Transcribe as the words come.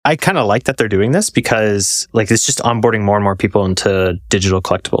I kind of like that they're doing this because like it's just onboarding more and more people into digital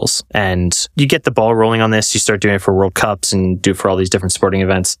collectibles. And you get the ball rolling on this. You start doing it for World Cups and do it for all these different sporting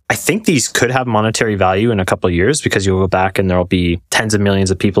events. I think these could have monetary value in a couple of years because you'll go back and there'll be tens of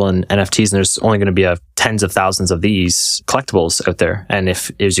millions of people in NFTs and there's only going to be tens of thousands of these collectibles out there. And if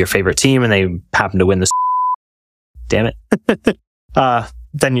it was your favorite team and they happen to win this, damn it,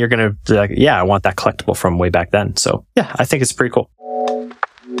 then you're going to be like, yeah, I want that collectible from way back then. So yeah, I think it's pretty cool.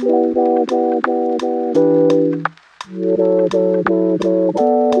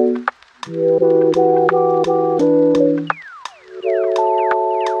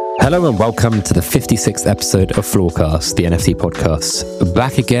 Hello and welcome to the 56th episode of Floorcast, the NFT podcast.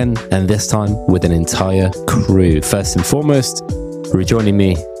 Back again, and this time with an entire crew. First and foremost, rejoining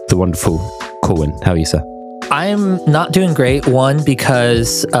me, the wonderful Corwin. How are you, sir? I'm not doing great. One,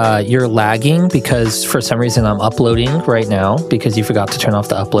 because you're lagging because for some reason I'm uploading right now because you forgot to turn off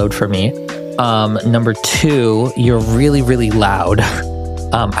the upload for me. Number two, you're really, really loud.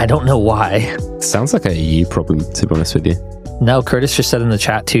 I don't know why. Sounds like a you problem, to be honest with you. No, Curtis just said in the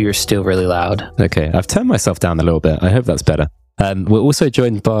chat too, you're still really loud. Okay, I've turned myself down a little bit. I hope that's better. We're also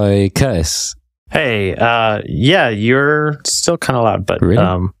joined by Curtis. Hey, yeah, you're still kind of loud, but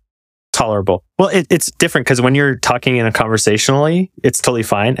really? Tolerable. Well, it's different because when you're talking in a conversationally, it's totally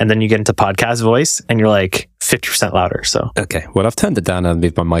fine. And then you get into podcast voice and you're like 50% louder. So okay, well, I've turned it down and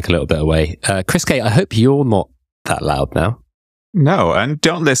moved my mic a little bit away. Chris K, I hope you're not that loud now. No, and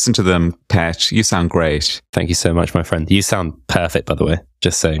don't listen to them, Pet. You sound great. Thank you so much, my friend. You sound perfect, by the way.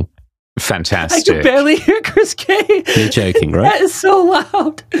 Just saying. Fantastic. I can barely hear Chris K. You're joking, right? That is so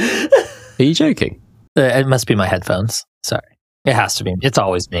loud. Are you joking? It must be my headphones. Sorry. It has to be. It's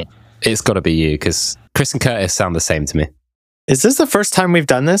always me. It's got to be you because Chris and Curtis sound the same to me. Is this the first time we've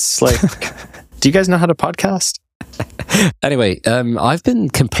done this? Like, do you guys know how to podcast? Anyway, I've been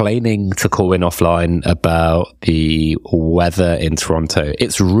complaining to Corwin offline about the weather in Toronto.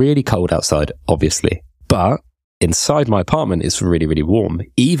 It's really cold outside, obviously, but inside my apartment it's really, really warm.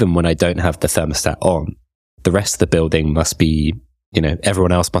 Even when I don't have the thermostat on, the rest of the building must be,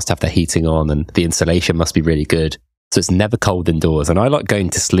 everyone else must have their heating on and the insulation must be really good. So it's never cold indoors. And I like going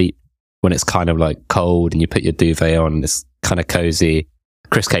to sleep when it's kind of like cold and you put your duvet on and it's kind of cozy.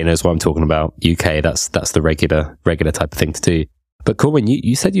 Chris K knows what I'm talking about. UK, that's the regular type of thing to do. But Corwin,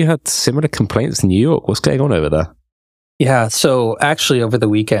 you said you had similar complaints in New York. What's going on over there? Yeah, so actually over the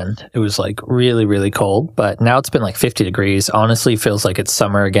weekend, it was like really, really cold, but now it's been like 50 degrees. Honestly, feels like it's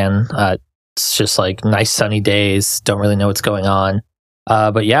summer again. It's just like nice sunny days. Don't really know what's going on.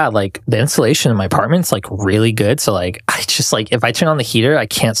 But yeah, like the insulation in my apartment's like really good. So like, I just like, if I turn on the heater, I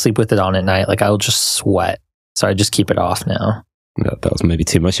can't sleep with it on at night. Like I'll just sweat. So I just keep it off now. No, that was maybe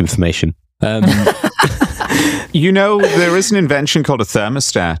too much information. There is an invention called a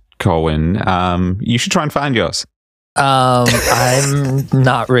thermostat, Corwin. You should try and find yours. I'm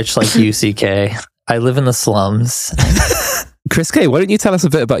not rich like you, CK. I live in the slums. Chris K, why don't you tell us a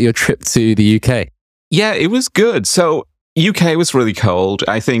bit about your trip to the UK? Yeah, it was good. So UK was really cold.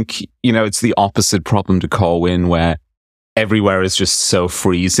 I think, it's the opposite problem to Corwin where everywhere is just so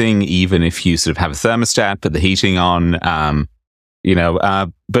freezing, even if you sort of have a thermostat, put the heating on,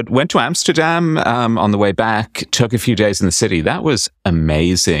 but went to Amsterdam on the way back, took a few days in the city. That was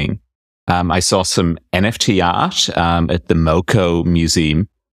amazing. I saw some NFT art at the MoCo Museum.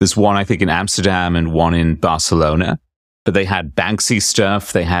 There's one, I think, in Amsterdam and one in Barcelona. But they had Banksy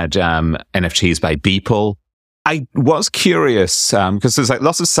stuff. They had NFTs by Beeple. I was curious because there's like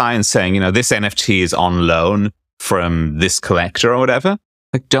lots of science saying, this NFT is on loan from this collector or whatever.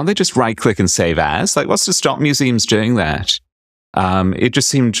 Like, don't they just right click and save as? Like, what's to stop museums doing that? It just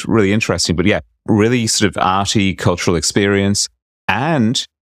seemed really interesting. But yeah, really sort of arty cultural experience. And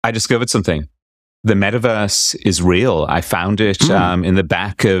I discovered something. The metaverse is real. I found it in the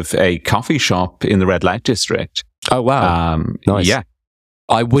back of a coffee shop in the red light district. Oh, wow. Nice. Yeah.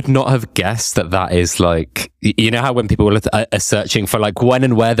 I would not have guessed that is like, how when people are searching for like when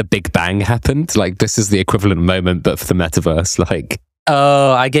and where the Big Bang happened, like this is the equivalent moment, but for the metaverse, like.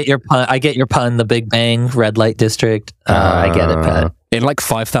 Oh, I get your pun. The Big Bang, red light district. I get it, Pat. In like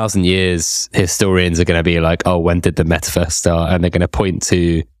 5,000 years, historians are going to be like, oh, when did the metaverse start? And they're going to point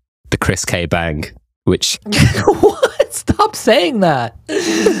to the Chris K Bang, which... What? Stop saying that.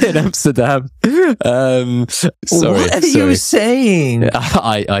 In Amsterdam. Sorry. What are you saying?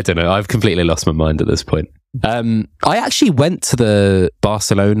 I don't know. I've completely lost my mind at this point. I actually went to the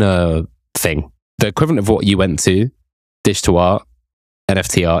Barcelona thing, the equivalent of what you went to, digital art,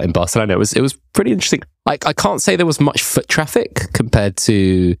 NFT art in Barcelona. It was pretty interesting. I can't say there was much foot traffic compared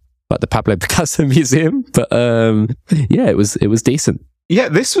to like the Pablo Picasso Museum, but yeah, it was decent. Yeah,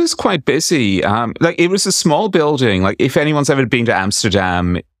 this was quite busy. Like it was a small building. Like if anyone's ever been to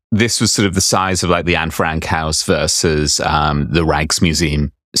Amsterdam, this was sort of the size of like the Anne Frank house versus the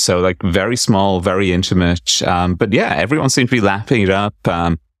Rijksmuseum. So like very small, very intimate. But yeah, everyone seemed to be lapping it up.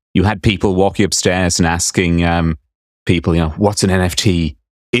 You had people walking upstairs and asking people, what's an NFT?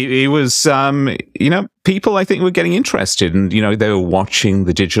 It was, people I think were getting interested and, they were watching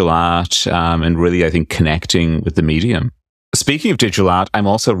the digital art and really, I think, connecting with the medium. Speaking of digital art, I'm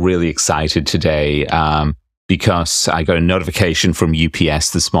also really excited today because I got a notification from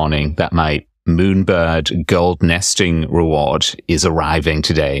UPS this morning that my Moonbird Gold Nesting Reward is arriving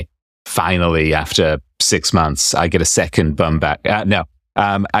today. Finally, after 6 months, I get a second bum back.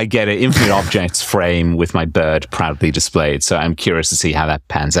 I get an Infinite Objects frame with my bird proudly displayed. So I'm curious to see how that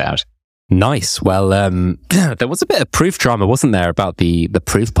pans out. Nice. Well, there was a bit of proof drama, wasn't there, about the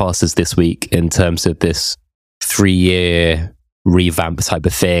proof passes this week in terms of this 3-year revamp type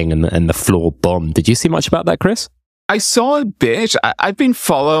of thing and the floor bomb. Did you see much about that, Chris? I saw a bit. I've been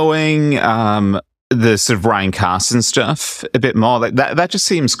following the sort of Ryan Carson stuff a bit more. Like that just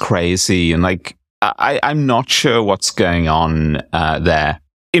seems crazy. And like, I'm not sure what's going on there.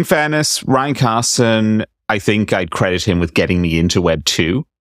 In fairness, Ryan Carson, I think I'd credit him with getting me into Web 2.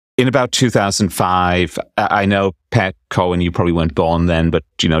 In about 2005, I know, Pat Cohen, you probably weren't born then, but,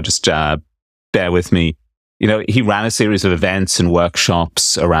 just bear with me. He ran a series of events and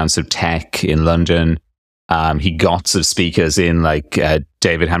workshops around sort of tech in London. He got sort of speakers in like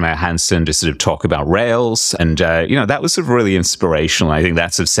David Hanmeyer Hansen to sort of talk about Rails. And, that was sort of really inspirational. I think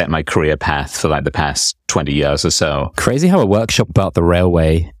that sort of set my career path for like the past 20 years or so. Crazy how a workshop about the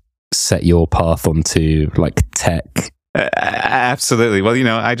railway set your path onto like tech. Absolutely. Well,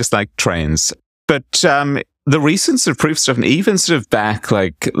 I just like trains. But the recent sort of proof stuff, and even sort of back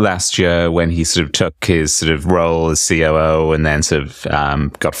like last year when he sort of took his sort of role as COO and then sort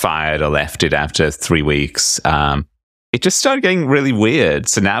of got fired or left it after 3 weeks, it just started getting really weird.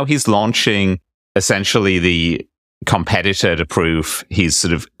 So now he's launching essentially the competitor to proof. He's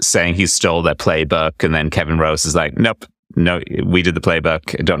sort of saying he stole their playbook, and then Kevin Rose is like, nope, no, we did the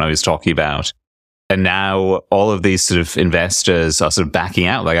playbook. I don't know what he's talking about. And now all of these sort of investors are sort of backing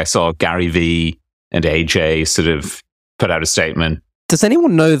out. Like I saw Gary Vee and AJ sort of put out a statement. Does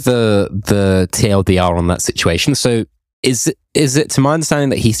anyone know the TLDR on that situation? So is it to my understanding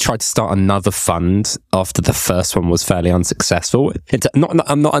that he's tried to start another fund after the first one was fairly unsuccessful?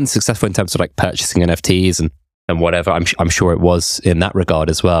 I'm not unsuccessful in terms of like purchasing NFTs and whatever. I'm sure it was in that regard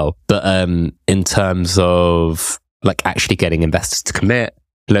as well. But in terms of like actually getting investors to commit,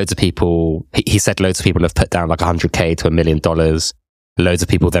 loads of people, he said loads of people have put down like $100K to $1 million. Loads of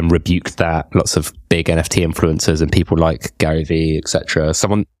people then rebuked that. Lots of big NFT influencers and people like Gary Vee, etc.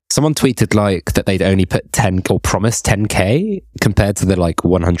 Someone tweeted like that they'd only put 10 or promised 10K compared to the like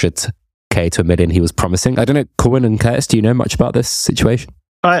 100K to $1 million he was promising. I don't know, Corwin and Curtis, do you know much about this situation?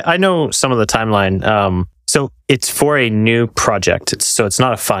 I know some of the timeline. So it's for a new project. It's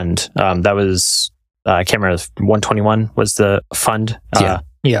not a fund. That was I can't remember. 121 was the fund.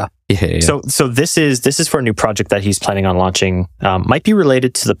 Yeah. So this is for a new project that he's planning on launching. Might be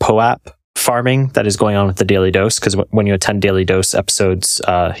related to the POAP farming that is going on with the Daily Dose, because when you attend Daily Dose episodes,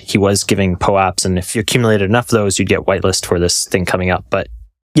 he was giving POAPs, and if you accumulated enough of those, you'd get whitelist for this thing coming up. But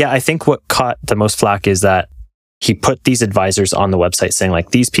yeah, I think what caught the most flack is that he put these advisors on the website saying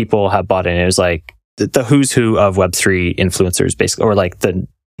like, these people have bought in. It was like the who's who of Web3 influencers, basically, or like the,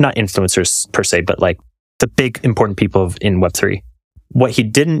 not influencers per se, but like the big important people in Web3. What he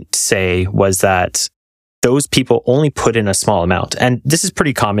didn't say was that those people only put in a small amount. And this is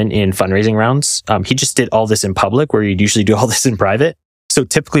pretty common in fundraising rounds. He just did all this in public, where you'd usually do all this in private. So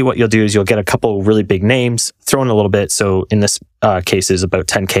typically what you'll do is you'll get a couple really big names, throw in a little bit. So in this case is about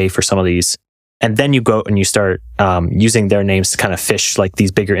 10K for some of these. And then you go and you start using their names to kind of fish like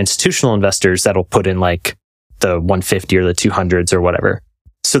these bigger institutional investors that'll put in like the 150 or the 200s or whatever.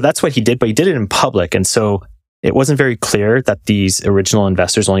 So that's what he did, but he did it in public. And so it wasn't very clear that these original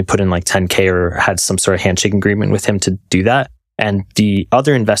investors only put in like 10K or had some sort of handshake agreement with him to do that. And the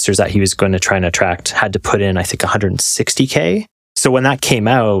other investors that he was going to try and attract had to put in, I think, 160K. So when that came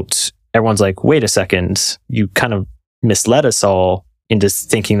out, everyone's like, wait a second, you kind of misled us all into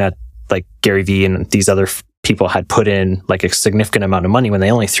thinking that like Gary Vee and these other people had put in like a significant amount of money when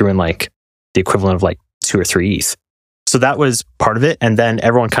they only threw in like the equivalent of like 2 or 3 ETH. So that was part of it. And then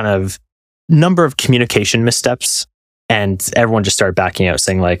everyone kind of, number of communication missteps, and everyone just started backing out,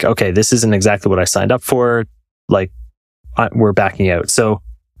 saying like, okay, this isn't exactly what I signed up for. Like, we're backing out. So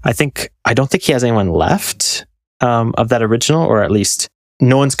I don't think he has anyone left of that original, or at least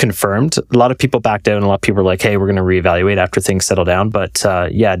no one's confirmed. A lot of people backed out and a lot of people are like, hey, we're going to reevaluate after things settle down. But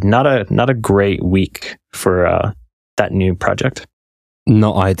yeah, not a great week for that new project.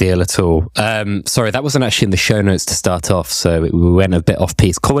 Not ideal at all. Sorry, that wasn't actually in the show notes to start off, so we went a bit off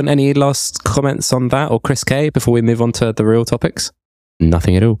piece. Colin, any last comments on that, or Chris K, before we move on to the real topics?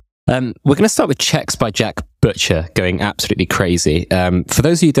 Nothing at all. We're going to start with Checks by Jack Butcher, going absolutely crazy. For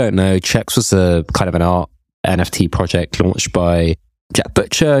those of you who don't know, Checks was a kind of an art NFT project launched by Jack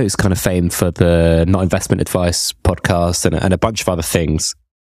Butcher, who's kind of famed for the Not Investment Advice podcast and a bunch of other things.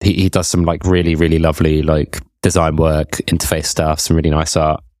 He does some like really, really lovely like design work, interface stuff, some really nice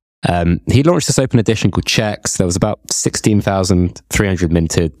art. He launched this open edition called Checks. There was about 16,300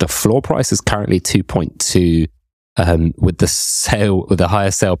 minted. The floor price is currently 2.2, with the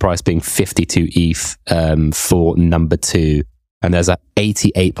higher sale price being 52 ETH for number 2. And there's a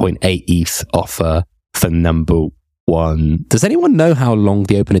 88.8 ETH offer for number 1. Does anyone know how long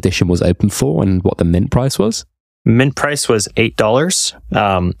the open edition was open for and what the mint price was? Mint price was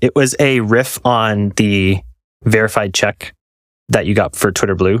 $8. It was a riff on the verified check that you got for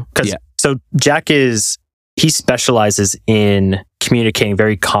Twitter Blue. So Jack he specializes in communicating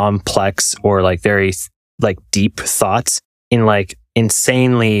very complex or like very like deep thoughts in like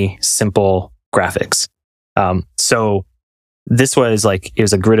insanely simple graphics. So this was like, it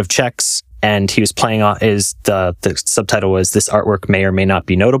was a grid of checks, and he was playing on the subtitle was, "This artwork may or may not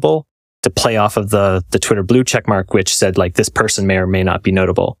be notable," to play off of the Twitter Blue checkmark, which said like, "This person may or may not be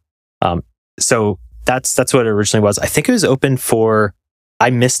notable." So that's what it originally was. I think it was open for,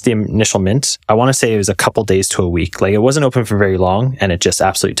 I missed the initial mint. I want to say it was a couple days to a week. Like, it wasn't open for very long, and it just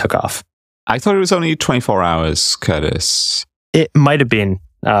absolutely took off. I thought it was only 24 hours, Curtis. It might have been.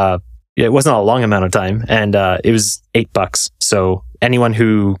 It wasn't a long amount of time, and it was $8. So anyone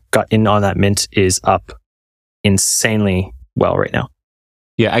who got in on that mint is up insanely well right now.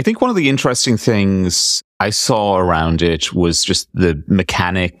 Yeah, I think one of the interesting things I saw around it was just the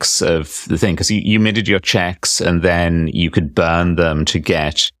mechanics of the thing, because you minted your checks and then you could burn them to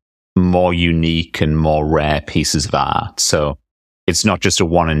get more unique and more rare pieces of art. So it's not just a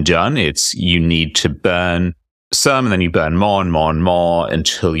one and done. It's you need to burn some, and then you burn more and more and more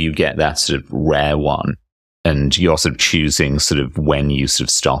until you get that sort of rare one. And you're sort of choosing sort of when you sort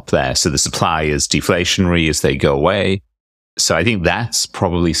of stop there. So the supply is deflationary as they go away. So I think that's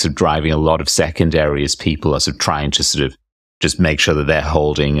probably sort of driving a lot of secondary as people are sort of trying to sort of just make sure that they're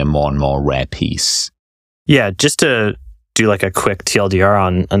holding a more and more rare piece. Yeah, just to do like a quick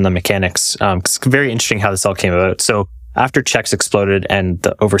TLDR on the mechanics, it's very interesting how this all came about. So after checks exploded and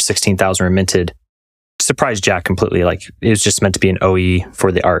the over 16,000 were minted, surprised Jack completely. Like, it was just meant to be an OE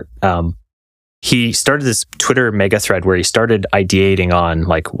for the art. He started this Twitter mega thread where he started ideating on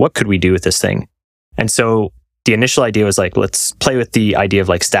like, what could we do with this thing? And so the initial idea was like, let's play with the idea of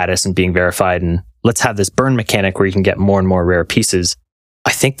like status and being verified, and let's have this burn mechanic where you can get more and more rare pieces.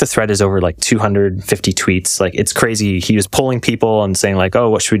 I think the thread is over like 250 tweets. Like, it's crazy. He was polling people and saying like, oh,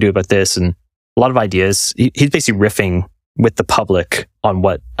 what should we do about this? And a lot of ideas. He's basically riffing with the public on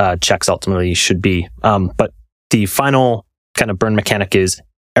what checks ultimately should be. But the final kind of burn mechanic is,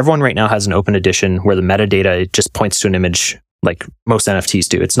 everyone right now has an open edition where the metadata, it just points to an image like most NFTs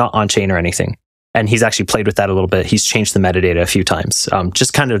do. It's not on-chain or anything. And he's actually played with that a little bit. He's changed the metadata a few times,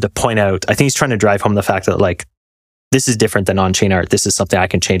 just kind of to point out, I think he's trying to drive home the fact that like, this is different than on-chain art. This is something I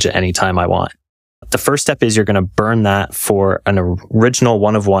can change at any time I want. The first step is you're going to burn that for an original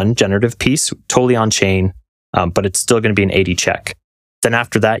one-of-one generative piece, totally on-chain, but it's still going to be an 80 check. Then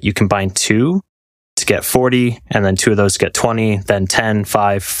after that, you combine 2 to get 40, and then 2 of those to get 20, then 10,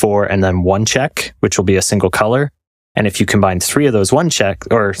 5, 4, and then 1 check, which will be a single color. And if you combine 2 of those 1 checks,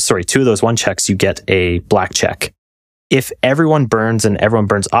 you get a black check. If everyone burns and everyone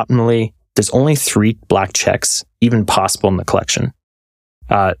burns optimally, there's only 3 black checks even possible in the collection.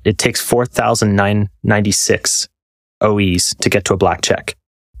 It takes 4,996 OEs to get to a black check,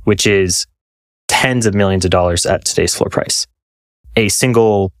 which is tens of millions of dollars at today's floor price. A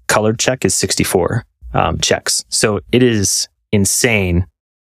single colored check is 64 checks. So it is insane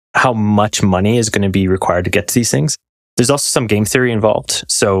how much money is going to be required to get to these things. There's also some game theory involved.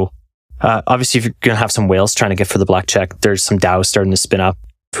 So obviously, if you're going to have some whales trying to get for the black check, there's some DAOs starting to spin up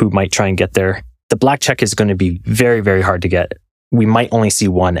who might try and get there. The black check is going to be very, very hard to get. We might only see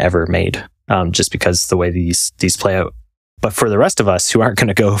one ever made, just because the way these play out. But for the rest of us who aren't going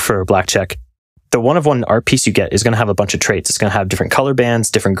to go for a black check, the one-of-one art piece you get is going to have a bunch of traits. It's going to have different color bands,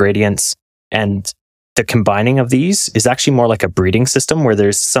 different gradients, and the combining of these is actually more like a breeding system where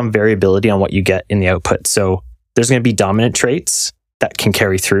there's some variability on what you get in the output. So there's going to be dominant traits that can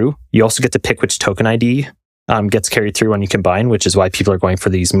carry through. You also get to pick which token ID gets carried through when you combine, which is why people are going for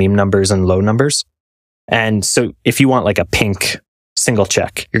these meme numbers and low numbers. And so if you want like a pink single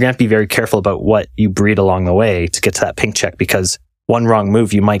check, you're going to have to be very careful about what you breed along the way to get to that pink check, because one wrong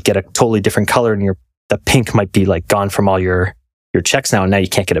move, you might get a totally different color and the pink might be like gone from all your checks now, and now you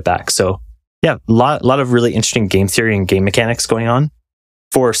can't get it back. So yeah, a lot of really interesting game theory and game mechanics going on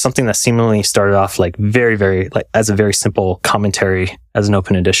for something that seemingly started off like very, very like as a very simple commentary as an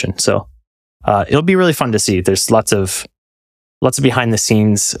open edition. So it'll be really fun to see. There's lots of behind the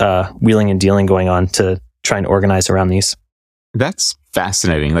scenes wheeling and dealing going on to try and organize around these. That's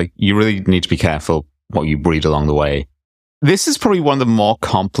fascinating. Like, you really need to be careful what you breed along the way. This is probably one of the more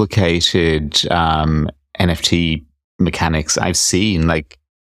complicated NFT mechanics I've seen. Like,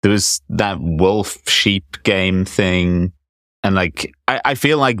 there was that wolf sheep game thing, and like I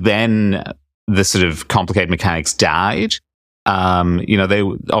feel like then the sort of complicated mechanics died. They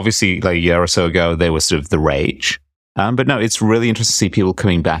obviously like a year or so ago they were sort of the rage. But no, it's really interesting to see people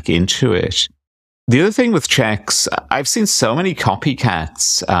coming back into it. The other thing with checks, I've seen so many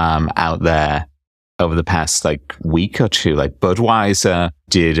copycats out there over the past like week or two. Like Budweiser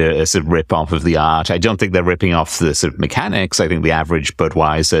did a sort of rip off of the art. I don't think they're ripping off the sort of mechanics. I think the average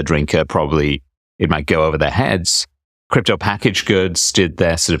Budweiser drinker probably, it might go over their heads. Crypto Packaged Goods did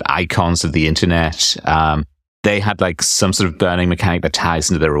their sort of icons of the internet. They had like some sort of burning mechanic that ties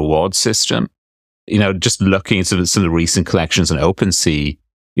into their reward system. Just looking at some of the recent collections on OpenSea,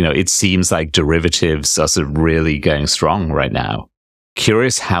 it seems like derivatives are sort of really going strong right now.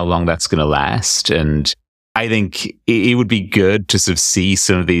 Curious how long that's going to last. And I think it would be good to sort of see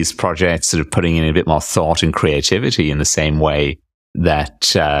some of these projects sort of putting in a bit more thought and creativity in the same way that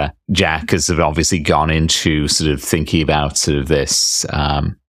Jack has sort of obviously gone into sort of thinking about sort of this.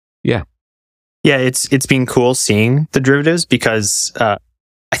 Yeah, it's been cool seeing the derivatives because I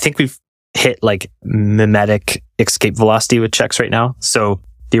think we've hit like mimetic escape velocity with checks right now. So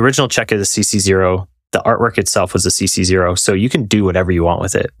the original check is a CC0. The artwork itself was a CC0, so you can do whatever you want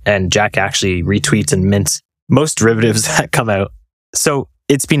with it. And Jack actually retweets and mints most derivatives that come out. So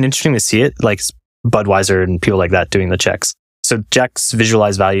it's been interesting to see it, like Budweiser and people like that doing the checks. So Jack's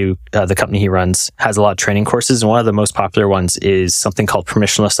Visualize Value, the company he runs, has a lot of training courses. And one of the most popular ones is something called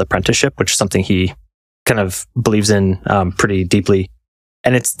permissionless apprenticeship, which is something he kind of believes in pretty deeply.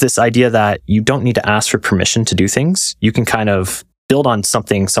 And it's this idea that you don't need to ask for permission to do things. You can kind of build on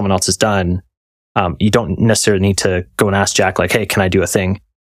something someone else has done. You don't necessarily need to go and ask Jack, like, hey, can I do a thing?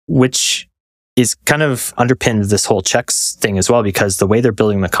 Which is kind of underpinned this whole checks thing as well, because the way they're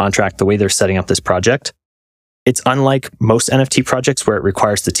building the contract, the way they're setting up this project, it's unlike most NFT projects where it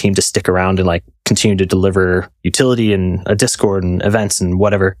requires the team to stick around and like continue to deliver utility and a Discord and events and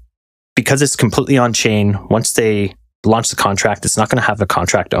whatever. Because it's completely on chain, once they launch the contract, it's not going to have a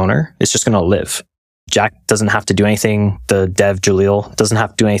contract owner. It's just going to live. Jack doesn't have to do anything. The dev, Jaleel, doesn't have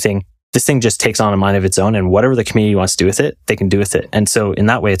to do anything. This thing just takes on a mind of its own, and whatever the community wants to do with it, they can do with it. And so in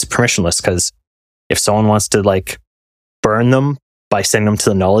that way, it's permissionless, because if someone wants to like burn them by sending them to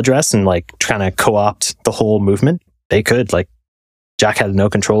the null address and like trying to co-opt the whole movement, they could. Like, Jack had no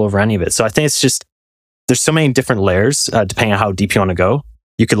control over any of it. So I think it's just, there's so many different layers, depending on how deep you want to go.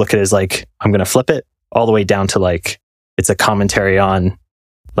 You could look at it as like, I'm going to flip it all the way down to like, it's a commentary on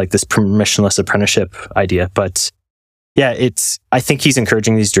like this permissionless apprenticeship idea. But yeah, I think he's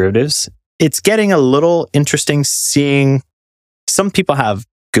encouraging these derivatives. It's getting a little interesting seeing some people have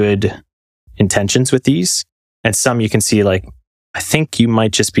good intentions with these, and some you can see like, I think you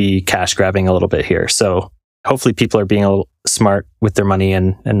might just be cash grabbing a little bit here. So hopefully people are being a little smart with their money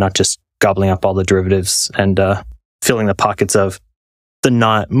and not just gobbling up all the derivatives and filling the pockets of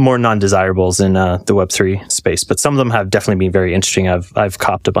the more non-desirables in the Web3 space. But some of them have definitely been very interesting. I've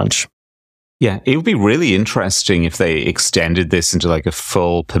copped a bunch. Yeah, it would be really interesting if they extended this into like a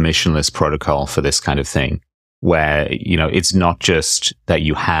full permissionless protocol for this kind of thing, where, it's not just that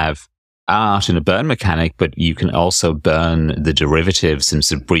you have art and a burn mechanic, but you can also burn the derivatives and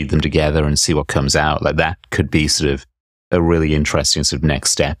sort of breed them together and see what comes out. Like, that could be sort of a really interesting sort of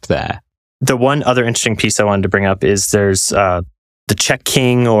next step there. The one other interesting piece I wanted to bring up is there's the Check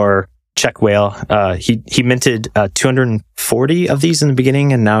King or Check Whale. He minted 240 of these in the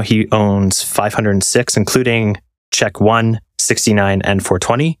beginning, and now he owns 506, including Check 1, 69, and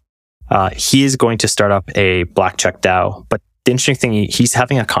 420. He is going to start up a black check DAO. But the interesting thing, he's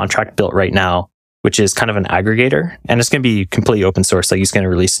having a contract built right now, which is kind of an aggregator, and it's going to be completely open source. Like, he's going to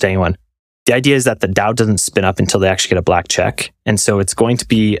release to anyone. The idea is that the DAO doesn't spin up until they actually get a black check. And so it's going to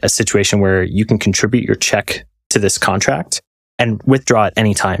be a situation where you can contribute your check to this contract and withdraw at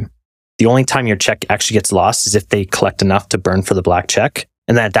any time. The only time your check actually gets lost is if they collect enough to burn for the black check.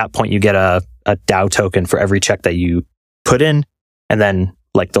 And then at that point, you get a a DAO token for every check that you put in. And then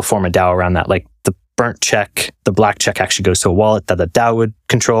like they'll form a DAO around that. Like the burnt check, the black check actually goes to a wallet that the DAO would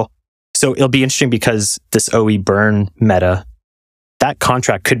control. So it'll be interesting because this OE burn meta, that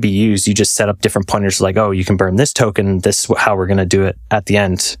contract could be used. You just set up different pointers like, oh, you can burn this token. This is how we're going to do it at the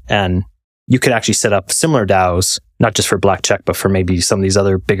end. And you could actually set up similar DAOs, not just for black check, but for maybe some of these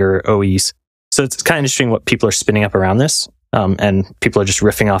other bigger OEs. So it's kind of interesting what people are spinning up around this. And people are just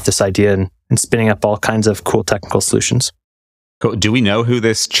riffing off this idea and spinning up all kinds of cool technical solutions. Cool. Do we know who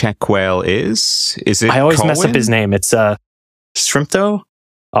this check whale is? Is it I always mess Cohen? up his name. It's Shrimpto.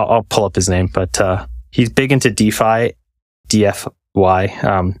 I'll pull up his name, but he's big into DeFi,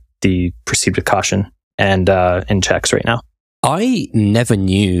 DFY, the proceed with caution, and in checks right now. I never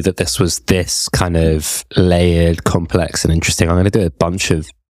knew that this was this kind of layered, complex, and interesting. I'm going to do a bunch of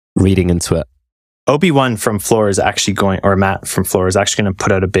reading into it. Obi-Wan from Floor is actually or Matt from Floor is actually going to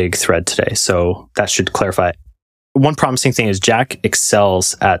put out a big thread today. So that should clarify it. One promising thing is Jack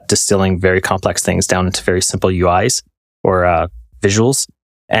excels at distilling very complex things down into very simple UIs or visuals.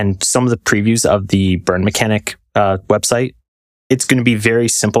 And some of the previews of the burn mechanic website, it's going to be very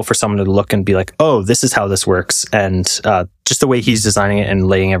simple for someone to look and be like, oh, this is how this works. And just the way he's designing it and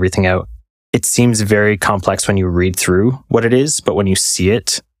laying everything out, it seems very complex when you read through what it is. But when you see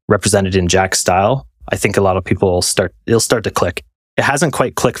it represented in Jack's style, I think a lot of people it'll start to click. It hasn't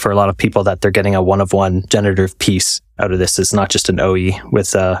quite clicked for a lot of people that they're getting a one-of-one generative piece out of this. It's not just an OE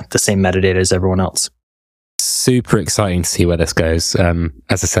with the same metadata as everyone else. Super exciting to see where this goes.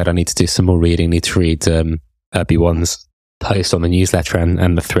 As I said, I need to do some more reading. Need to read B1's post on the newsletter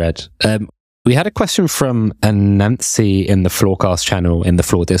and the thread. We had a question from Nancy in the Floorcast channel in the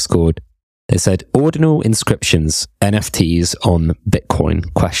Floor Discord. They said, ordinal inscriptions, NFTs on Bitcoin, ?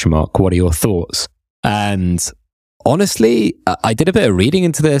 What are your thoughts? And honestly, I did a bit of reading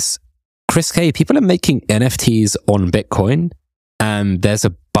into this. Chris K, people are making NFTs on Bitcoin, and there's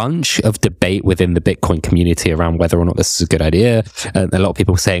a bunch of debate within the Bitcoin community around whether or not this is a good idea. A lot of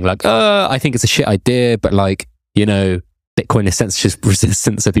people saying like, I think it's a shit idea, but like, you know, Bitcoin is censorship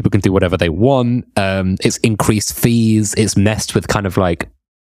resistant, so people can do whatever they want. It's increased fees. It's messed with kind of like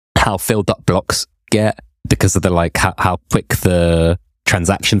how filled up blocks get because of the like how quick the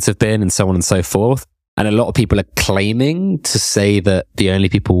transactions have been and so on and so forth. And a lot of people are claiming to say that the only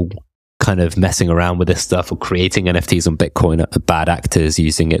people kind of messing around with this stuff or creating NFTs on Bitcoin are bad actors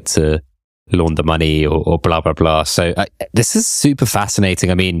using it to launder money or blah, blah, blah. So this is super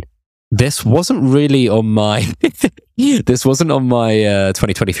fascinating. I mean, this wasn't really on my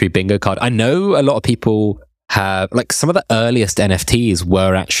 2023 bingo card. I know a lot of people have, like, some of the earliest NFTs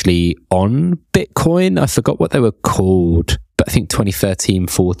were actually on Bitcoin. I forgot what they were called, but I think 2013,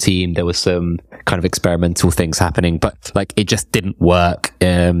 14, there was some kind of experimental things happening, but like it just didn't work.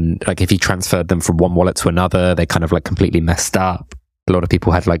 Like if you transferred them from one wallet to another, they kind of like completely messed up. A lot of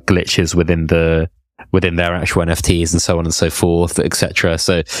people had like glitches within their actual NFTs and so on and so forth, etc.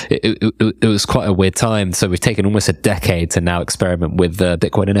 So it was quite a weird time. So we've taken almost a decade to now experiment with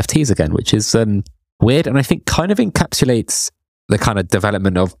Bitcoin NFTs again, which is weird, and I think kind of encapsulates the kind of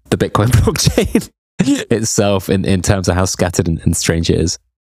development of the Bitcoin blockchain itself in terms of how scattered and strange it is.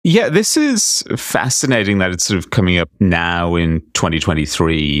 Yeah, this is fascinating that it's sort of coming up now in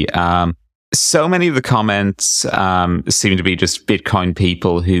 2023. So many of the comments seem to be just Bitcoin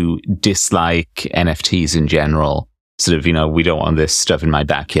people who dislike NFTs in general. Sort of, you know, we don't want this stuff in my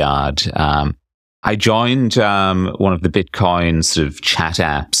backyard. I joined one of the Bitcoin sort of chat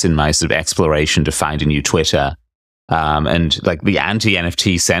apps in my sort of exploration to find a new Twitter. And like the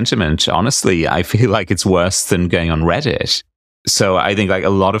anti-NFT sentiment, honestly, I feel like it's worse than going on Reddit. So I think like a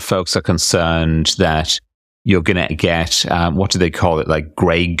lot of folks are concerned that you're going to get, what do they call it? Like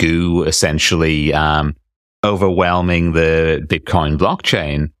gray goo, essentially, overwhelming the Bitcoin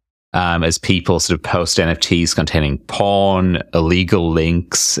blockchain, as people sort of post NFTs containing porn, illegal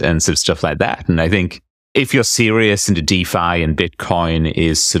links, and sort of stuff like that. And I think if you're serious into DeFi and Bitcoin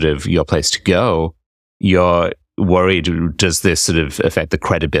is sort of your place to go, you're worried, does this sort of affect the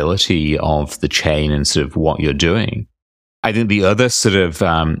credibility of the chain and sort of what you're doing? I think the other sort of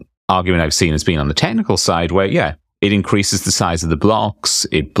argument I've seen has been on the technical side where, yeah, it increases the size of the blocks,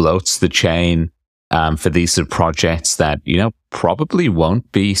 it bloats the chain for these sort of projects that, you know, probably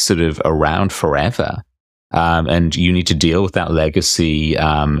won't be sort of around forever. And you need to deal with that legacy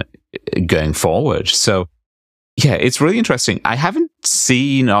going forward. So, yeah, it's really interesting. I haven't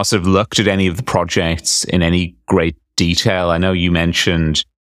seen or sort of looked at any of the projects in any great detail. I know you mentioned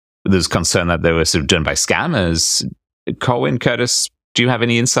there's concern that they were sort of done by scammers. Colin, Curtis, do you have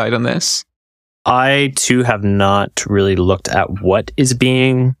any insight on this? I, too, have not really looked at what is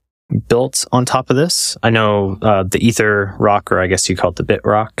being built on top of this. I know the Ether Rock, or I guess you call it the Bit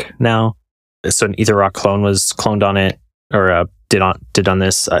Rock now. So an Ether Rock clone was cloned on it, or did on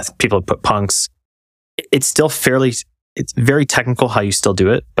this. People have put punks. It's still it's very technical how you still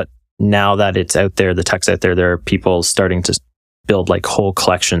do it, but now that it's out there, the tech's out there, there are people starting to build like whole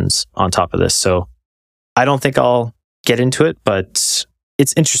collections on top of this. So I don't think I'll get into it, but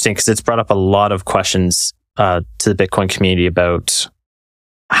it's interesting because it's brought up a lot of questions to the Bitcoin community about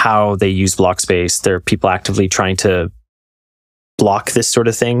how they use block space. There are people actively trying to block this sort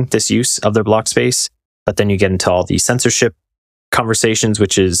of thing, this use of their block space. But then you get into all the censorship conversations,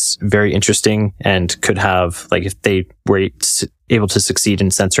 which is very interesting and could have, like, if they were able to succeed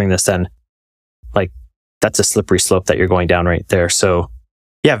in censoring this, then like that's a slippery slope that you're going down right there. So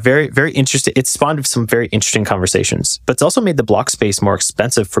yeah, very, very interesting. It's spawned some very interesting conversations, but it's also made the block space more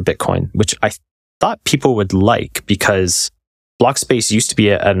expensive for Bitcoin, which I thought people would like, because block space used to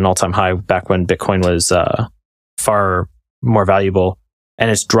be at an all-time high back when Bitcoin was far more valuable, and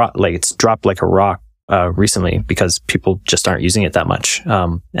it's dropped like a rock recently because people just aren't using it that much.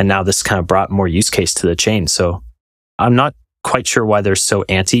 And now this kind of brought more use case to the chain. So I'm not quite sure why they're so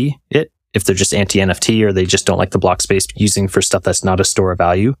anti it, if they're just anti NFT or they just don't like the block space using for stuff that's not a store of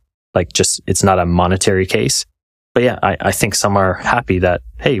value, like just it's not a monetary case. But yeah, I think some are happy that,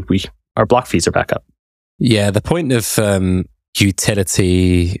 hey, our block fees are back up. Yeah, the point of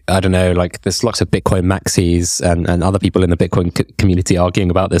utility, I don't know, like there's lots of Bitcoin maxis and other people in the Bitcoin community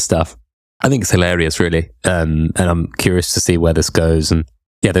arguing about this stuff. I think it's hilarious, really. And I'm curious to see where this goes. And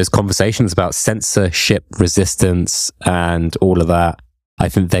yeah, those conversations about censorship resistance and all of that, I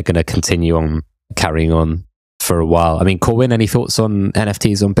think they're going to continue on carrying on for a while. I mean, Corwin, any thoughts on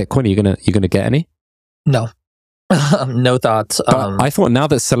NFTs on Bitcoin? Are you gonna get any? No. No thoughts. I thought now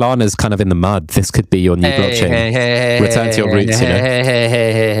that Solana's kind of in the mud, this could be your new blockchain. Return to your roots,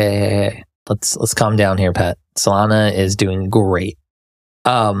 Hey. Let's calm down here, Pat. Solana is doing great.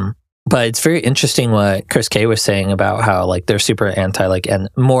 But it's very interesting what Chris K was saying about how like they're super anti, like, and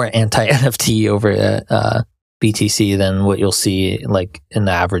more anti NFT over at BTC than what you'll see like in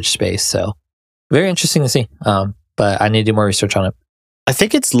the average space. So very interesting to see. But I need to do more research on it. I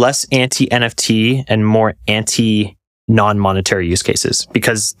think it's less anti-NFT and more anti-non-monetary use cases,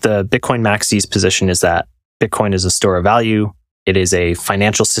 because the Bitcoin Maxi's position is that Bitcoin is a store of value. It is a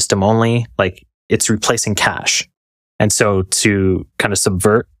financial system only, like it's replacing cash. And so to kind of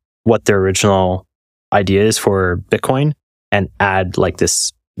subvert what their original idea is for Bitcoin and add like the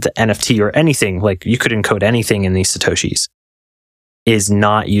NFT or anything, like you could encode anything in these Satoshis, is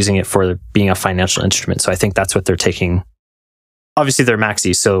not using it for being a financial instrument. So I think that's what they're taking. Obviously they're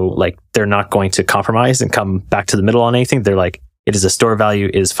maxis, so like they're not going to compromise and come back to the middle on anything. They're like, it is a store of value,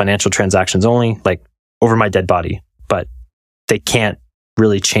 it is financial transactions only, like over my dead body, but they can't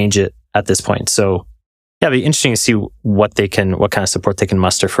really change it at this point. So yeah, it'd be interesting to see what kind of support they can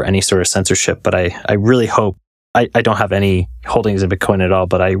muster for any sort of censorship. But I really hope, I don't have any holdings in Bitcoin at all,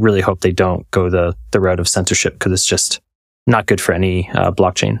 but I really hope they don't go the route of censorship, because it's just not good for any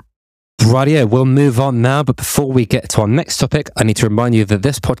blockchain. Rightio, we'll move on now. But before we get to our next topic, I need to remind you that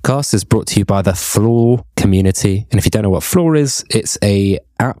this podcast is brought to you by the Floor community. And if you don't know what Floor is, it's a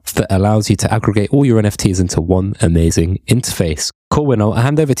app that allows you to aggregate all your NFTs into one amazing interface. Corwin, I'll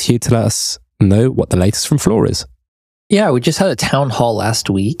hand over to you to let us know what the latest from Floor is. Yeah, we just had a town hall last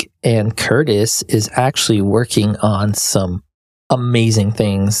week, and Curtis is actually working on some amazing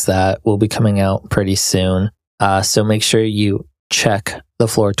things that will be coming out pretty soon. So make sure you check the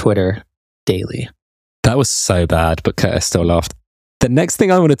Floor Twitter daily. That was so bad, but Curtis still laughed. The next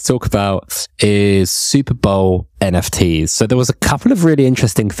thing I wanted to talk about is Super Bowl NFTs. So there was a couple of really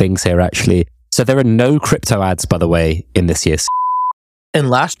interesting things here, actually. So there are no crypto ads, by the way, in this year's.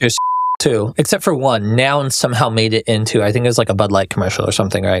 And last year's too, except for one. Now somehow made it into, I think it was like a Bud Light commercial or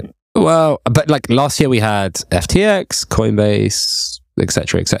something, right? Well, but like last year we had FTX, Coinbase,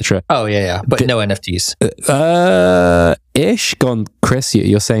 etc. Oh yeah. But no NFTs. Ish. Gone, Chris.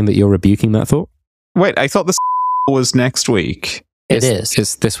 You're saying that you're rebuking that thought? Wait, I thought this was next week. It is.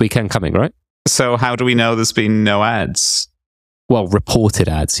 It's this weekend coming, right? So how do we know there's been no ads? Well, reported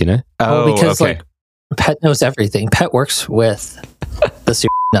ads, you know? Oh, well, because okay. like Pet knows everything. Pet works with the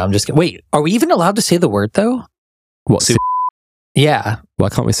super. No, I'm just kidding. Wait, are we even allowed to say the word though? What? Yeah. Why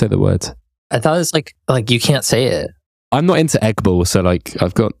can't we say the word? I thought it's like you can't say it. I'm not into Eggball, so like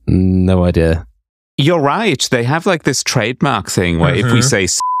I've got no idea. You're right. They have like this trademark thing where if we say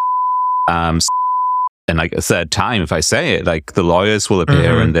and like a third time, if I say it, like the lawyers will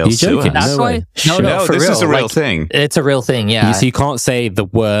appear and they'll sue us. That's why. No, for this real. is a real thing. It's a real thing. Yeah. So you can't say the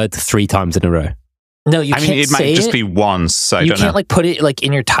word 3 times in a row. No, you I can't mean, it say might just it. be once. So I You don't can't know. like put it like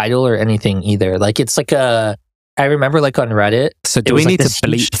in your title or anything either. Like it's like I remember like on Reddit. So do it we was, like, need to this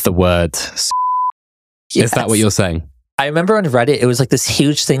huge- bleep the word? Is that what Yes. you're saying? I remember on Reddit, it was like this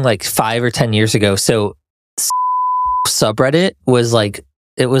huge thing like 5 or 10 years ago. So subreddit was like,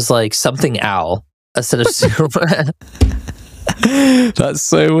 it was like something owl instead of super. That's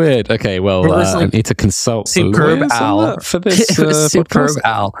so weird. Okay, well, It was I like need to consult the Superb lawyers on owl. that for this It was superb podcast.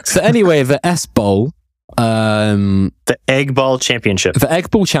 owl. So anyway, the S Bowl, The Eggball Championship. the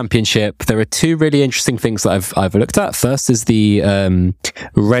Eggball Championship. There are two really interesting things that I've looked at. First is the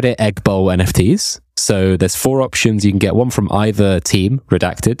Reddit Eggball NFTs. So there's 4 options. You can get one from either team,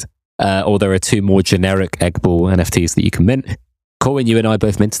 redacted, or there are 2 more generic Eggball NFTs that you can mint. Corwin, you and I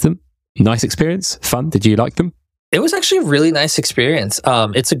both minted them. Nice experience, fun. Did you like them? It was actually a really nice experience.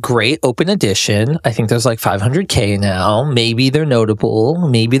 It's a great open edition. I think there's like 500K now. Maybe they're notable.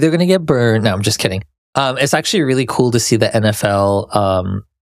 Maybe they're going to get burned. No, I'm just kidding. It's actually really cool to see the NFL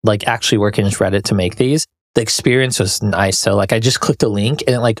like actually working with Reddit to make these. The experience was nice. So like I just clicked a link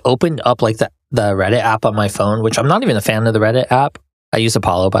and it like opened up like the Reddit app on my phone, which I'm not even a fan of the Reddit app. I use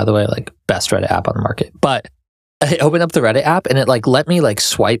Apollo, by the way, like best Reddit app on the market. But I opened up the Reddit app and it like let me like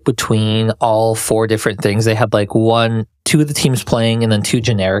swipe between all 4 different things. They had like 2 of the teams playing and then 2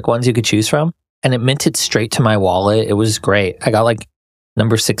 generic ones you could choose from. And it minted straight to my wallet. It was great. I got like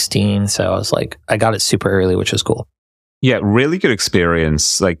number 16. So I was like, I got it super early, which was cool. Yeah, really good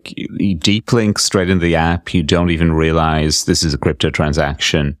experience. Like you deep link straight into the app. You don't even realize this is a crypto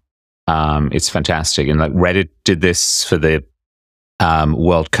transaction. It's fantastic. And like Reddit did this for the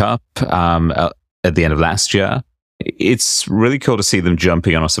World Cup at the end of last year. It's really cool to see them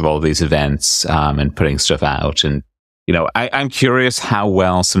jumping on us of all of these events and putting stuff out. And, you know, I'm curious how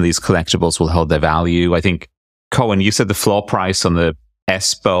well some of these collectibles will hold their value. I think, Colin, you said the floor price on the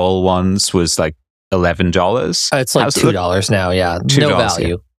S Bowl ones was like $11. It's like $2 now. Yeah. $2, No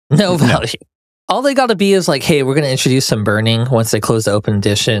value. No value. All they got to be is like, hey, we're going to introduce some burning once they close the open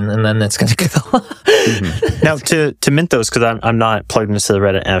edition, and then it's going to go. Mm-hmm. Now, to mint those, because I'm not plugged into the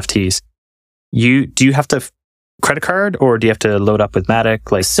Reddit NFTs, do you have to credit card or do you have to load up with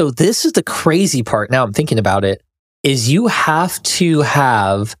Matic? Like, So this is the crazy part. Now I'm thinking about it, is you have to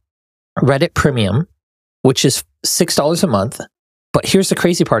have Reddit Premium, which is $6 a month. But here's the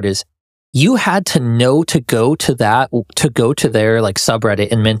crazy part is you had to know to go to their like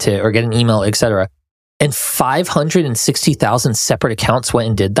subreddit and mint it or get an email, etc. And 560,000 separate accounts went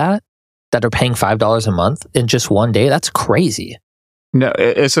and did that are paying $5 a month in just one day. That's crazy. No,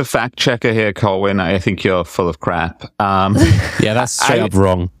 as a fact checker here, Colin, I think you're full of crap. Yeah, that's straight up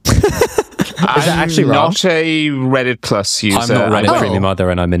wrong. Is that actually wrong? Not a Reddit Plus user. I'm not Reddit Oh. Premium either,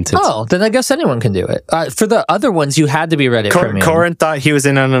 and I minted. Oh, then I guess anyone can do it. For the other ones, you had to be Reddit Premium. Corin thought he was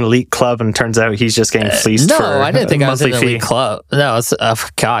in an elite club, and turns out he's just getting fleeced No, for I didn't think a I was in monthly an elite club. No, it's,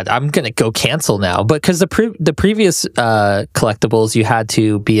 God, I'm going to go cancel now. But because the previous collectibles, you had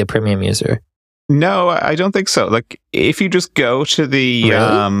to be a premium user. No, I don't think so. Like, if you just go to the Really?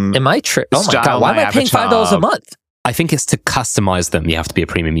 Am I tripping? Oh my style God, why am my I paying avatar. $5 a month? I think it's to customize them. You have to be a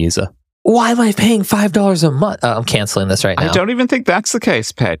premium user. Why am I paying $5 a month? I'm canceling this right now. I don't even think that's the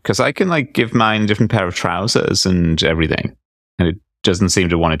case, Pet, because I can like give mine a different pair of trousers and everything, and it doesn't seem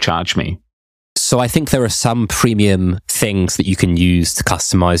to want to charge me. So I think there are some premium things that you can use to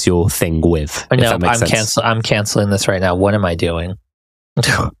customize your thing with. if No, that makes sense. I'm canceling this right now. What am I doing? What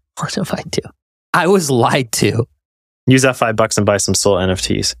am I doing? I was lied to. Use that $5 and buy some Soul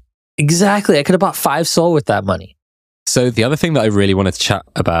NFTs. Exactly. I could have bought 5 Soul with that money. So the other thing that I really wanted to chat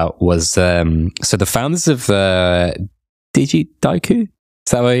about was so the founders of DigiDaiku, is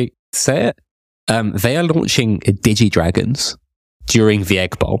that how I say it? They are launching DigiDragons during the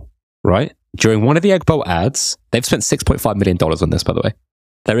Egg Bowl, right? During one of the Egg Bowl ads, they've spent $6.5 million on this, by the way.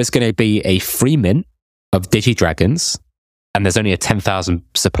 There is going to be a free mint of DigiDragons, and there's only a 10,000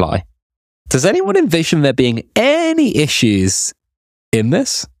 supply. Does anyone envision there being any issues in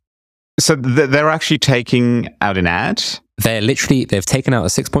this? So they're actually taking out an ad? They've taken out a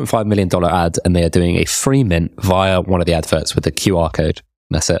 $6.5 million ad and they are doing a free mint via one of the adverts with a QR code.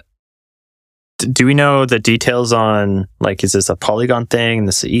 That's it. Do we know the details on, like, is this a Polygon thing?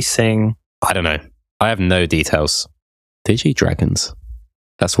 This is an ETH thing? I don't know. I have no details. DigiDragons.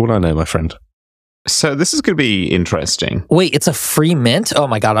 That's all I know, my friend. So this is going to be interesting. Wait, it's a free mint? Oh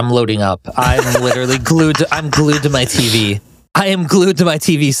my God, I'm loading up. I'm literally glued. I'm glued to my TV. I am glued to my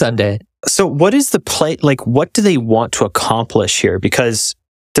TV Sunday. So what is the play? Like, what do they want to accomplish here? Because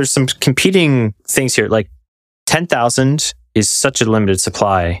there's some competing things here. Like 10,000 is such a limited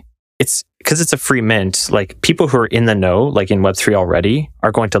supply. it's because it's a free mint. Like people who are in the know, like in Web3 already,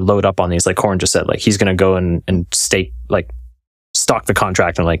 are going to load up on these. Like Corin just said, like he's going to go and stock the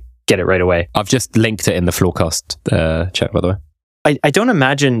contract and like get it right away. I've just linked it in the Floorcast chat, by the way. I don't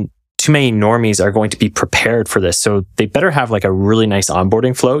imagine too many normies are going to be prepared for this. So they better have like a really nice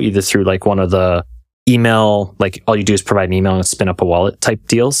onboarding flow, either through like one of the email, like all you do is provide an email and spin up a wallet type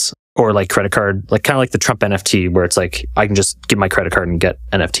deals, or like credit card, like kind of like the Trump NFT where it's like, I can just give my credit card and get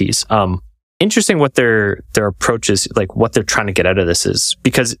NFTs. Interesting what their approach is, like what they're trying to get out of this is,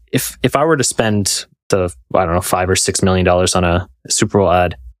 because if I were to spend the, I don't know, $5 or $6 million on a Super Bowl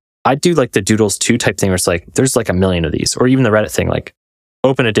ad, I'd do like the Doodles 2 type thing where it's like, there's like 1 million of these, or even the Reddit thing, like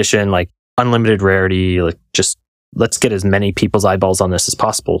open edition, like unlimited rarity, like just let's get as many people's eyeballs on this as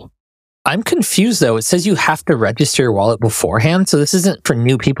possible. I'm confused though. It says you have to register your wallet beforehand. So this isn't for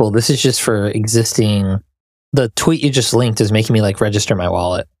new people. This is just for existing. The tweet you just linked is making me like register my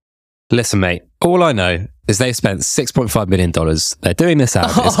wallet. Listen, mate, all I know is they spent $6.5 million. They're doing this out.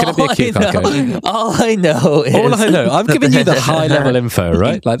 It's going to be a QR code. All I know is... All I know. I'm giving you the high level info,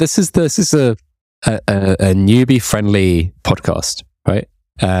 right? Like this is a newbie friendly podcast, right?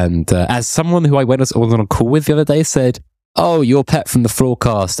 And as someone who I was on a call with the other day said, oh, your pet from the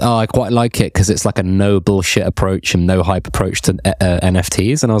Floorcast. Oh, I quite like it because it's like a no bullshit approach and no hype approach to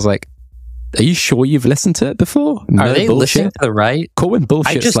NFTs. And I was like, are you sure you've listened to it before? Are they listening to the right? Calling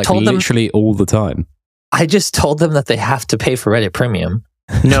bullshit like literally all the time. I just told them that they have to pay for Reddit Premium.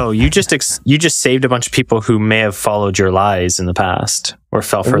 No, you just saved a bunch of people who may have followed your lies in the past or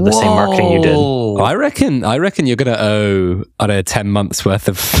fell for the same marketing you did. I reckon you're going to owe, I don't know, 10 months worth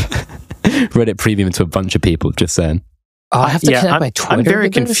of Reddit Premium to a bunch of people, just saying. I have to connect my Twitter. I'm very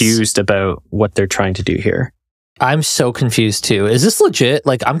confused about what they're trying to do here. I'm so confused too. Is this legit?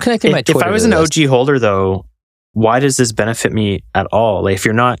 Like, I'm connecting my Twitter. If I was an OG holder, though, why does this benefit me at all? Like, if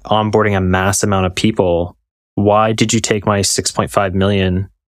you're not onboarding a mass amount of people, why did you take my 6.5 million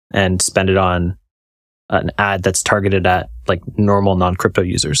and spend it on an ad that's targeted at like normal non-crypto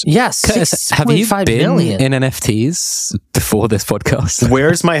users? Yes. Have you been in NFTs before this podcast?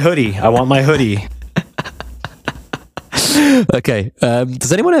 Where's my hoodie? I want my hoodie. Okay.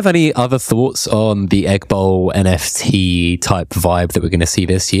 Does anyone have any other thoughts on the Eggball NFT type vibe that we're going to see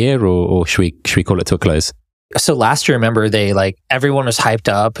this year, or should we call it to a close? So last year, remember, they like everyone was hyped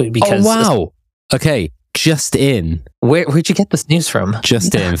up because. Oh wow! Okay, just in. Where'd you get this news from?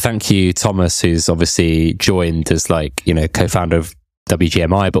 Just in. Thank you, Thomas, who's obviously joined as like co-founder of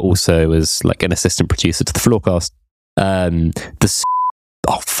WGMI, but also as like an assistant producer to the Floorcast. The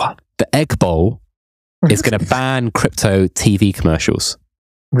Eggball is going to ban crypto TV commercials.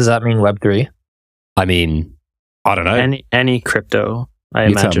 Does that mean Web3? I mean, I don't know. Any crypto, I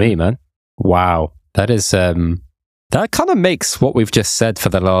you imagine. Tell me, man. Wow. That is, that kind of makes what we've just said for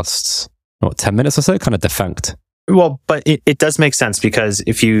the last, 10 minutes or so kind of defunct. Well, but it does make sense because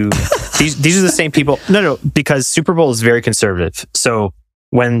if you, these are the same people. No, because Super Bowl is very conservative. So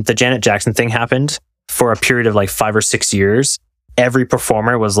when the Janet Jackson thing happened, for a period of like 5 or 6 years, every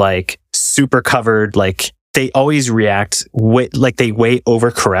performer was like super covered. Like they always react like they way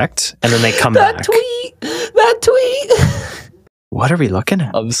overcorrect and then they come back. That tweet. What are we looking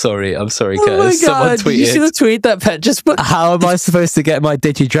at? I'm sorry, guys. Oh my God. Did you see the tweet that Pet just put? How am I supposed to get my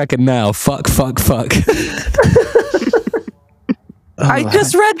DigiDragon now? Fuck. I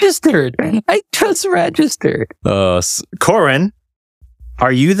just registered. Corin,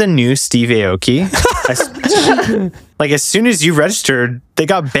 are you the new Steve Aoki? Like as soon as you registered, they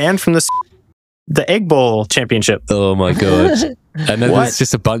got banned from the Eggball Championship. Oh my God. And then there's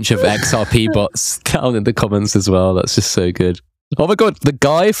just a bunch of XRP bots down in the comments as well. That's just so good. Oh my God, the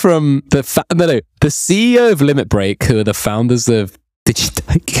guy from the CEO of Limit Break, who are the founders of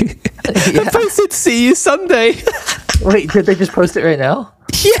Digitech, posted "See you Sunday." Wait, did they just post it right now?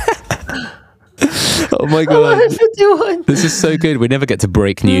 Yeah. Oh my God, this is so good. We never get to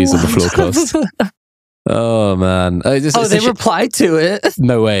break news on the Floorcast. Oh man, they replied to it.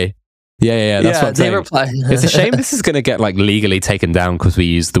 No way. Yeah. That's what I'm saying. Replied. It's a shame this is going to get like legally taken down because we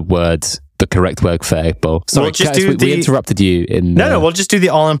used the correct word for Eggball. Sorry, we interrupted you. No, we'll just do the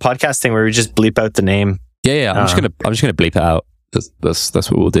all-in podcast thing where we just bleep out the name. Yeah. I'm just gonna bleep it out.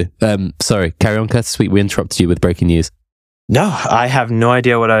 That's what we'll do. Sorry, carry on, Curtis. We interrupted you with breaking news. No, I have no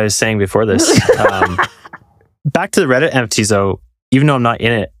idea what I was saying before this. Back to the Reddit NFTs though, even though I'm not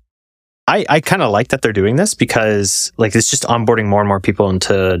in it, I kind of like that they're doing this because like it's just onboarding more and more people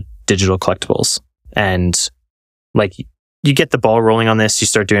into digital collectibles. And like you get the ball rolling on this, you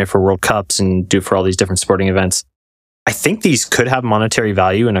start doing it for World Cups and do it for all these different sporting events. I think these could have monetary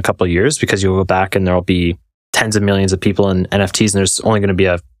value in a couple of years because you'll go back and there'll be tens of millions of people in NFTs and there's only going to be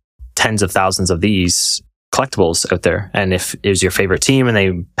a tens of thousands of these collectibles out there. And if it was your favorite team and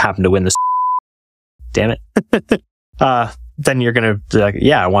they happen to win this, damn it, then you're going to be like,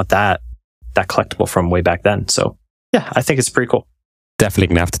 yeah, I want that collectible from way back then. So yeah, I think it's pretty cool. Definitely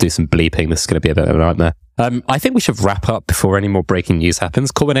going to have to do some bleeping. This is going to be a bit of a nightmare. I think we should wrap up before any more breaking news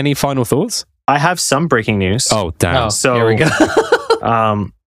happens. Corwin, any final thoughts? I have some breaking news. Oh, damn. So here we go.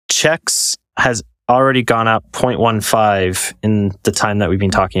 checks has already gone up 0.15 in the time that we've been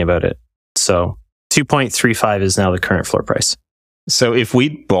talking about it. So 2.35 is now the current floor price. So if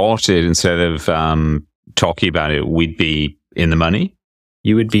we'd bought it instead of talking about it, we'd be in the money?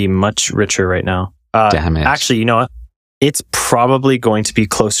 You would be much richer right now. Damn it. Actually, you know what? It's probably going to be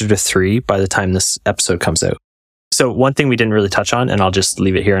closer to 3 by the time this episode comes out. So one thing we didn't really touch on, and I'll just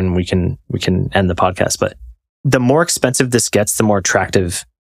leave it here and we can end the podcast, but the more expensive this gets, the more attractive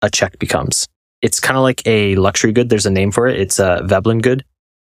a check becomes. It's kind of like a luxury good. There's a name for it. It's a Veblen good.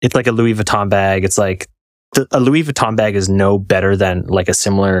 It's like a Louis Vuitton bag. It's like a Louis Vuitton bag is no better than like a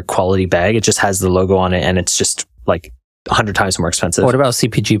similar quality bag. It just has the logo on it and it's just like 100 times more expensive. What about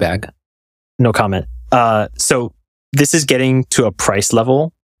CPG bag? No comment. So this is getting to a price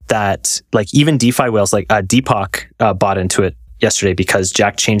level that like even DeFi whales like Deepak bought into it yesterday because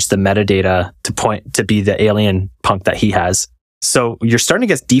Jack changed the metadata to be the alien punk that he has. So you're starting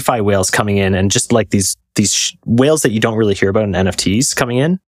to get DeFi whales coming in and just like these whales that you don't really hear about in NFTs coming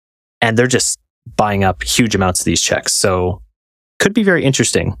in, and they're just buying up huge amounts of these checks. So could be very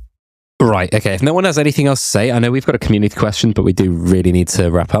interesting. Right. Okay. If no one has anything else to say, I know we've got a community question, but we do really need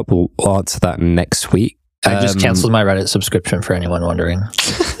to wrap up. We'll answer that next week. I just canceled my Reddit subscription for anyone wondering.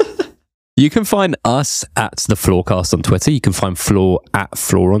 You can find us at the Floorcast on Twitter. You can find Floor at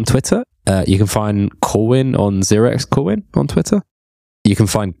Floor on Twitter. You can find Corwin on 0x Corwin on Twitter. You can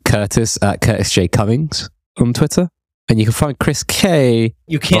find Curtis at Curtis J. Cummings on Twitter. And you can find Chris K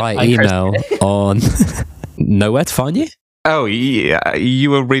by email on nowhere to find you. Oh, yeah.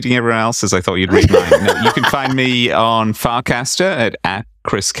 You were reading everyone else's. I thought you'd read mine. No, you can find me on Farcaster at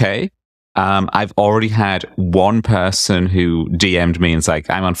Chris K. I've already had one person who DM'd me and is like,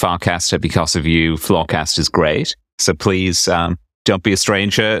 I'm on Farcaster because of you. Floorcast is great. So please don't be a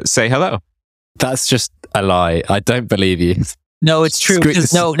stranger. Say hello. That's just a lie. I don't believe you. No, it's true.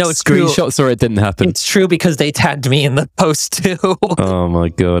 It's screenshots true. Or it didn't happen. It's true because they tagged me in the post too. Oh my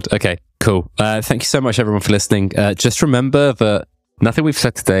God. Okay, cool. Thank you so much everyone for listening. Just remember that nothing we've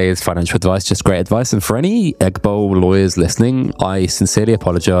said today is financial advice, just great advice. And for any Eggball lawyers listening, I sincerely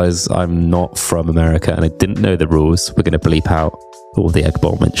apologize. I'm not from America and I didn't know the rules. We're going to bleep out all the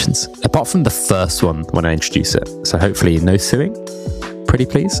Eggball mentions, apart from the first one when I introduce it. So hopefully no suing. Pretty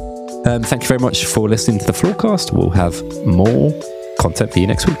please. Thank you very much for listening to the Floorcast. We'll have more content for you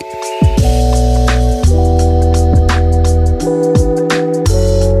next week.